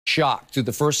shocked through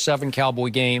the first 7 Cowboy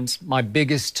games. My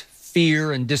biggest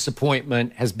fear and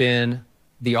disappointment has been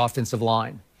the offensive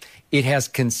line. It has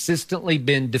consistently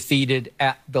been defeated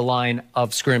at the line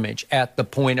of scrimmage, at the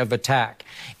point of attack.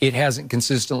 It hasn't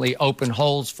consistently opened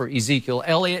holes for Ezekiel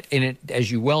Elliott, and it,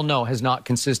 as you well know, has not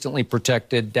consistently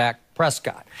protected Dak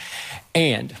Prescott.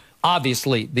 And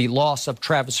obviously, the loss of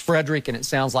Travis Frederick, and it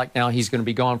sounds like now he's going to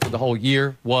be gone for the whole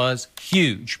year, was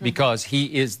huge because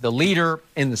he is the leader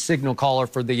and the signal caller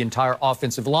for the entire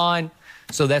offensive line.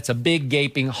 So that's a big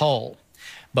gaping hole.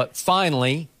 But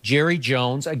finally, Jerry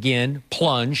Jones, again,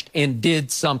 plunged and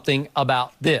did something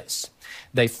about this.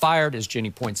 They fired, as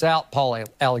Jenny points out, Paul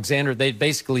Alexander. They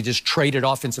basically just traded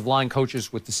offensive line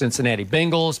coaches with the Cincinnati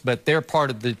Bengals, but their part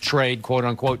of the trade, quote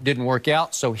unquote, didn't work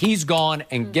out. So he's gone,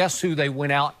 and guess who they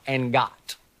went out and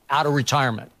got out of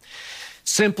retirement?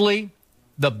 Simply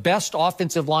the best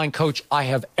offensive line coach I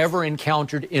have ever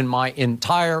encountered in my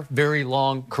entire very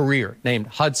long career, named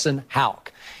Hudson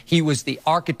Houck. He was the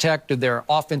architect of their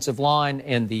offensive line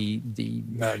and through the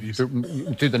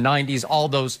 90s, all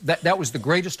those. That was the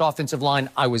greatest offensive line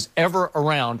I was ever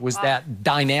around, was that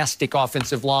dynastic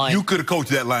offensive line. You could have coached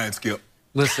that line, Skip.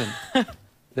 Listen,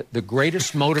 the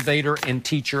greatest motivator and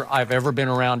teacher I've ever been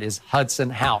around is Hudson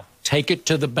Houck. Take it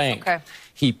to the bank. Okay.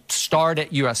 He started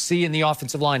at USC in the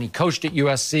offensive line. He coached at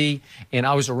USC, and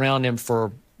I was around him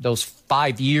for those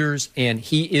 5 years, and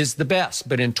he is the best.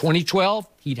 But in 2012,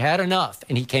 he'd had enough,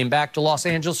 and he came back to Los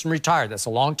Angeles and retired. That's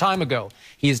a long time ago.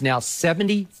 He is now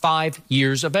 75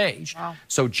 years of age. Wow.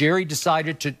 So Jerry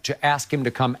decided to ask him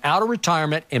to come out of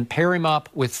retirement and pair him up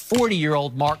with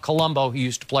 40-year-old Mark Colombo, who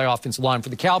used to play offensive line for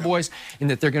the Cowboys,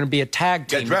 and that they're going to be a tag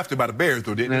team. Got drafted by the Bears,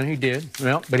 though, didn't he? No, he did.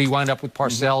 Well, but he wound up with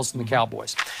Parcells and the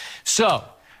Cowboys. So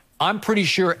I'm pretty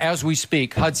sure as we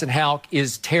speak, Hudson Houck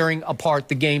is tearing apart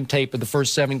the game tape of the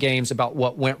first 7 games about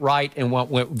what went right and what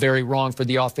went very wrong for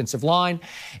the offensive line.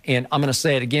 And I'm going to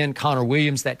say it again, Connor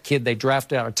Williams, that kid they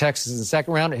drafted out of Texas in the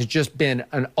second round, has just been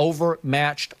an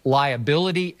overmatched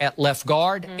liability at left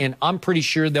guard, and I'm pretty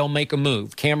sure they'll make a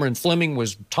move. Cameron Fleming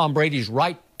was Tom Brady's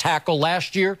right tackle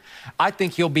last year. I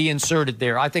think he'll be inserted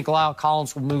there. I think Lyle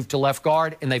Collins will move to left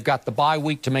guard, and they've got the bye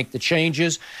week to make the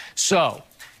changes. So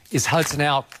is Hudson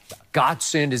Houck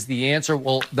godsend is the answer?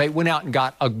 Well, they went out and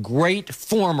got a great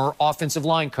former offensive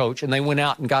line coach, and they went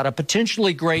out and got a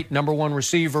potentially great number 1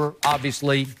 receiver,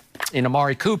 obviously, in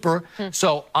Amari Cooper.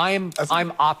 So I'm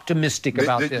optimistic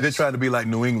about this. They're trying to be like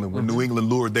New England. When New England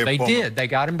lured their They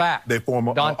got him back. Their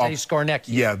former Dante Scarnecchia.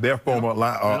 Yeah, their former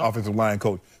offensive line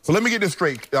coach. So let me get this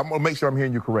straight. I'm going to make sure I'm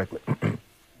hearing you correctly.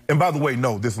 And by the way,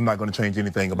 no, this is not going to change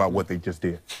anything about what they just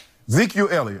did. Ezekiel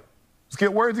Elliott,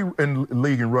 Skip, where is he in the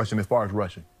league in rushing as far as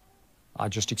rushing? I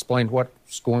just explained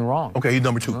what's going wrong. Okay, he's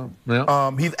number 2.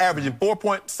 He's averaging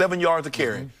 4.7 yards a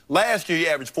carry. Last year, he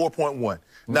averaged 4.1.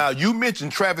 Now, you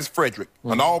mentioned Travis Frederick,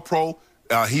 an all-pro.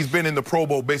 He's been in the Pro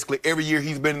Bowl basically every year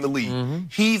he's been in the league.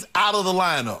 He's out of the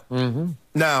lineup.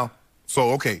 Now,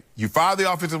 so, okay, you fire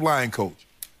the offensive line coach.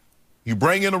 You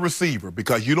bring in a receiver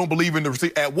because you don't believe in the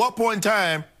receiver. At what point in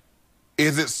time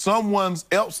is it someone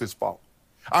else's fault?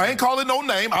 I ain't calling no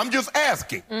name. I'm just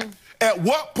asking. At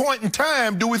what point in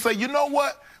time do we say, you know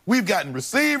what? We've gotten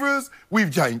receivers.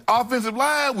 We've changed offensive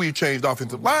line. We've changed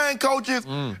offensive line coaches.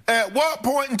 At what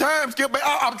point in time, Skip?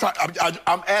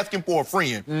 I'm asking for a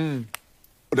friend.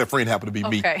 That friend happened to be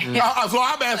me. So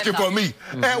I'm asking for me.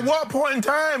 At what point in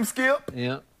time, Skip?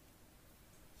 Yeah.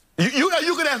 You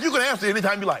can answer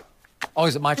anytime you like. Oh,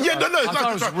 is it my turn? Yeah, no, I thought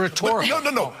it was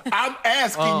rhetorical. No. I'm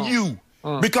asking you.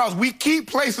 Because we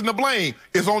keep placing the blame.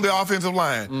 It's on the offensive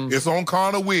line. It's on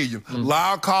Connor Williams.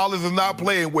 Lyle Collins is not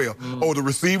playing well. Oh, the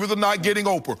receivers are not getting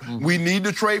open. We need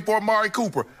to trade for Amari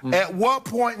Cooper. At what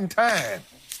point in time?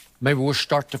 Maybe we'll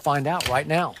start to find out right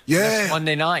now. Yeah. Next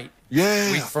Monday night.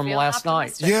 Yeah. Week from last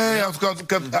night. Yeah, because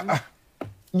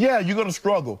yeah, you're going to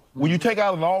struggle. When you take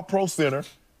out an all-pro center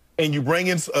and you bring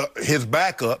in his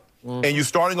backup and you're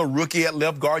starting a rookie at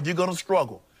left guard, you're going to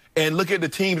struggle. And look at the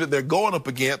teams that they're going up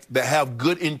against that have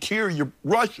good interior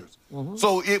rushers.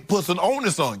 So it puts an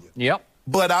onus on you. Yep.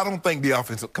 But I don't think the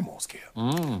offensive... Come on, Skip.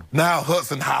 Now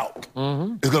Hudson Houck is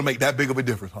going to make that big of a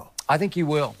difference, huh? I think he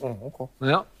will. Okay.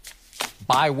 Yep.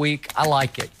 Bye week. I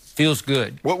like it. Feels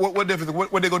good. What difference?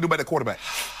 What are they going to do about the quarterback?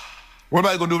 What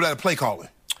are they going to do about the play calling?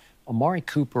 Amari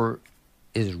Cooper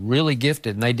is really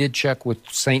gifted, and they did check with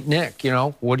St. Nick. You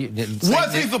know, what's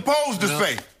he supposed to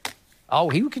say? Oh,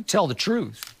 he could tell the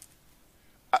truth.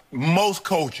 Most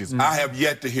coaches, I have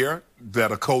yet to hear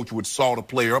that a coach would salt a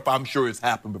player up. I'm sure it's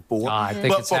happened before. I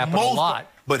think it's happened a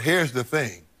lot. But here's the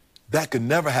thing. That could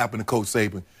never happen to Coach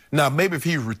Saban. Now, maybe if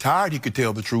he retired, he could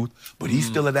tell the truth, but he's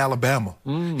still at Alabama.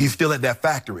 He's still at that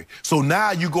factory. So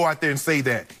now you go out there and say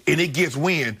that, and it gets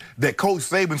wind that Coach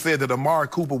Saban said that Amari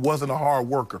Cooper wasn't a hard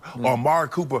worker. Or Amari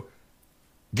Cooper,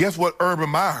 guess what, Urban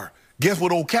Meyer? Guess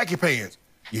what, old khaki pants?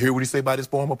 You hear what he say about his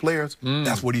former players?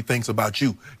 That's what he thinks about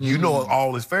you. You know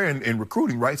all is fair in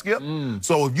recruiting, right, Skip?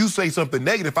 So if you say something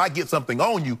negative, if I get something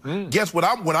on you, guess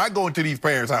what? When I go into these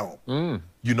parents' home,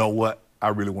 you know what? I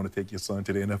really want to take your son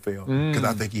to the NFL because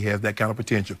I think he has that kind of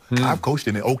potential. I've coached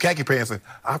in it. Old khaki pants said,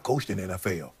 I've coached in the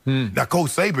NFL. Now,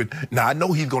 Coach Saban, now I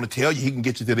know he's going to tell you he can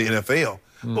get you to the NFL,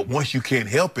 but once you can't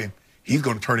help him, he's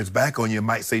going to turn his back on you and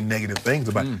might say negative things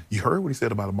about you. You heard what he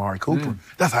said about Amari Cooper.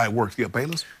 That's how it works, Skip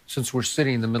Bayless. Since we're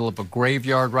sitting in the middle of a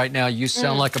graveyard right now, you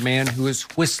sound like a man who is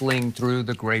whistling through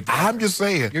the graveyard. I'm just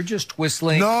saying. You're just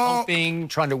whistling, hoping,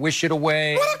 trying to wish it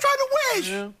away. What I'm trying to wish?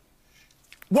 Yeah.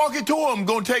 Walking to him,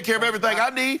 going to take care of everything I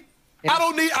need. I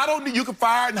don't need, you can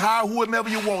fire and hire whoever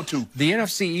you want to. The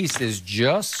NFC East is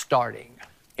just starting,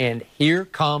 and here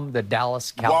come the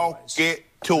Dallas Cowboys. Walk it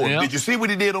to him. Did you see what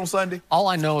he did on Sunday? All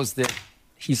I know is that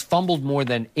he's fumbled more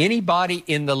than anybody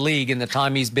in the league in the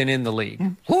time he's been in the league.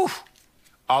 Whew.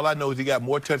 All I know is he got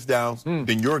more touchdowns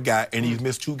than your guy, and he's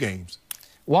missed 2 games.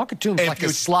 Walking to him like a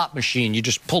slot machine. You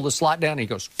just pull the slot down, and he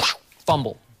goes,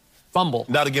 fumble. Fumble.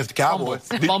 Not against the Cowboys.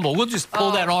 Fumble. We'll just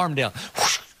pull that arm down.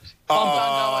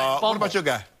 What about your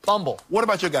guy? Fumble. What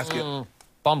about your guy, Skip?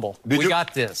 Fumble. We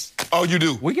got this. Oh, you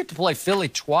do? We get to play Philly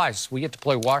twice. We get to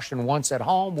play Washington once at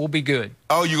home. We'll be good.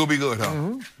 Oh, you're going to be good,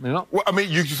 huh? Yeah. Well, I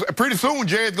mean, pretty soon,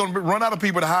 Jared's going to run out of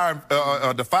people to hire,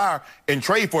 to fire and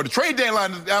trade for. The trade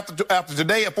deadline after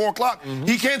today at 4 o'clock.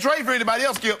 He can't trade for anybody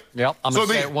else, Skip. Yep. I'm going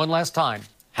to say it one last time.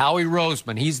 Howie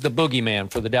Roseman, he's the boogeyman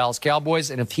for the Dallas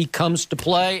Cowboys, and if he comes to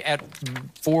play at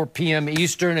 4 p.m.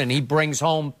 Eastern and he brings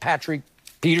home Patrick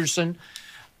Peterson,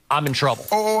 I'm in trouble.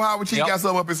 Oh, Howard T got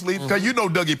something up his sleeve. Because you know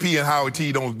Dougie P and Howard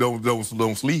T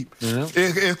don't sleep.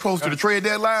 It's close to the trade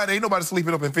deadline. Ain't nobody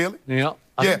sleeping up in Philly. Yeah.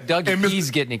 I think Dougie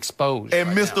P's getting exposed.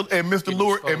 And Mr.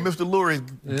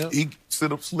 Lurie, he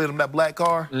slid him that black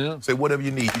car. Said, whatever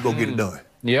you need, you go get it done.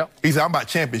 Yep. He said, I'm about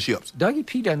championships. Dougie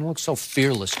P doesn't look so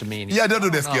fearless to me anymore. Yeah, don't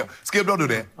do that, Skip. Skip, don't do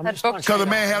that. Because the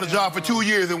man had a job for 2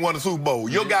 years and won the Super Bowl.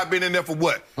 Your guy been in there for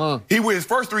what? He won his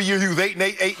first 3 years, he was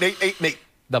 8-8, 8-8, 8-8.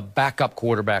 The backup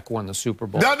quarterback won the Super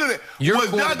Bowl. Don't do that. Your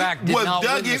quarterback did not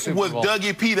win the Super Bowl. Was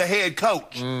Dougie P the head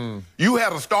coach? You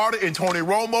had a starter in Tony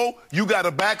Romo. You got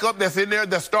a backup that's in there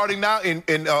that's starting now in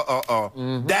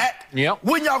that. Yep.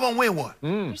 When y'all gonna win one?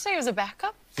 Did you say he was a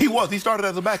backup? He was. He started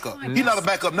as a backup. He's not a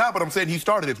backup now, but I'm saying he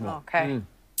started as one. Okay.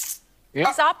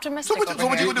 He's optimistic. So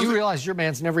what you You realize your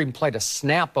man's never even played a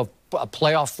snap of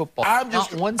playoff football.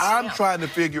 I'm trying to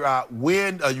figure out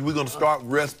when are we going to start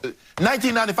rest.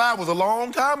 1995 was a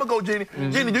long time ago, Jenny.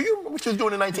 Jenny, do you remember what you was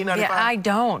doing in 1995? Yeah, I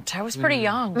don't. I was pretty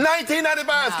young.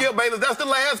 1995, Skip Bayless. That's the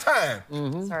last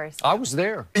time. Sorry. I was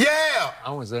there. Yeah.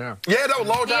 I was there. Yeah, that was a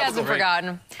long time ago. He hasn't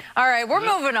forgotten. All right, we're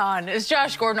moving on. Is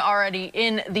Josh Gordon already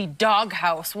in the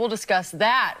doghouse? We'll discuss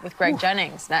that with Greg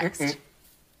Jennings next.